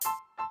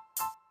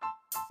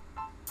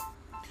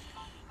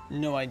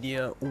no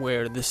idea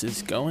where this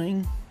is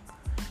going,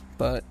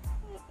 but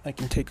I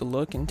can take a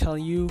look and tell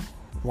you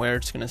where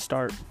it's going to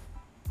start.